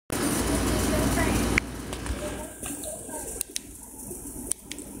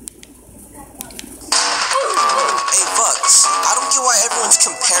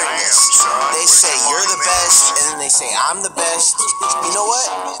comparing us. They say you're the best, and then they say I'm the best. You know what?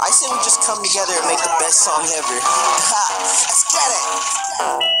 I say we just come together and make the best song ever. Let's get it.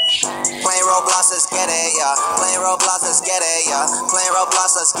 Playing Roblox, let's get it, yeah. Playing Roblox, let's get it, yeah. Playing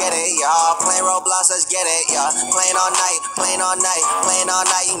Roblox, let's get it, y'all. Playing Roblox, let's get it, yeah. Playing all night, playing all night, playing all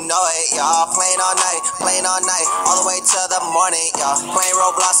night, you know it, y'all. Playing all night, all the way to the morning, y'all. Playing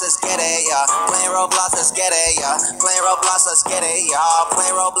Roblox, let's get it, yeah. Playing Roblox, let's get it, yeah. Playing Roblox, let's get it, y'all.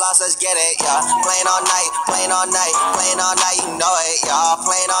 Playing Roblox, let's get it, yeah. Playing all night, playing all night, playing all night, you know it, y'all.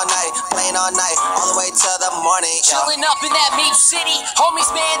 Playing all night, all the way to the morning, y'all. Chilling up in that meat city,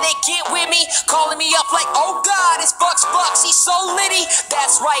 homies, man, they get with me, calling me up like, oh God, it's Vuxvux, he's so litty.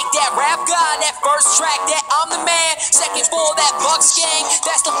 That's right, that rap guy, that first track, that I'm the man. Second for that Bucks gang,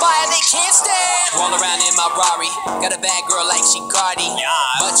 that's the fire they can't stand. Roll around in my Rari, got a bad girl like she Cardi,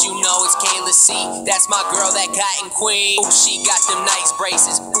 but you know it's Kayla C, that's my girl, that cotton queen. Ooh, she got them nice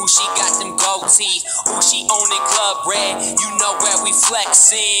braces, ooh, she got them gold teeth, ooh, she owning Club Red, you know where we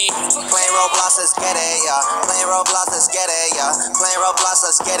flexing. Playing Roblox, let's get it, yeah. Playing Roblox, let's get it, yeah. Playing Roblox,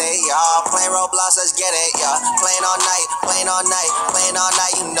 let's get it, y'all. Playing Roblox, let's get it, yeah. Playing all night, playing all night, playing all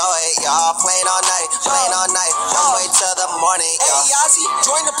night, you know it, y'all. Playing all night, all the way to the morning, y'all. Ayeyahzee,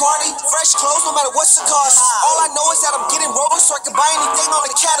 join the party, fresh clothes, no matter what's the cost. All I know is that I'm getting Robux so I can buy anything on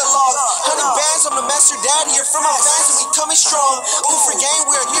the catalog. 100 bands, I'm the master daddy, you're from our fans and we coming strong. Ooh, for gang,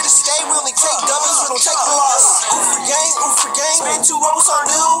 we are here to stay, we only take W's, we don't take the loss. Ooh, for gang, spend 2 Robux on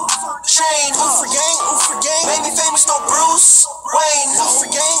new chain. Ooh, for gang, made me famous, no Bruce Wayne. Ooh, for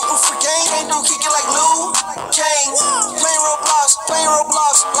gang, can't do kick it like Lou Kane. Playing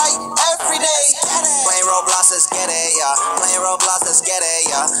Roblox, like every day. Playing Roblox, let's get it, yeah. Playing Roblox, let's get it,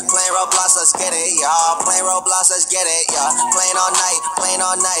 yeah. Playing Roblox, let's get it, y'all. Playing Roblox, let's get it, yeah. Playing all night, playing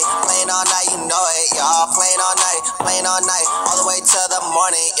all night, playing all night, you know it, y'all. Playing all night, all the way to the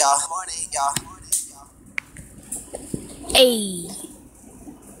morning, y'all. Hey.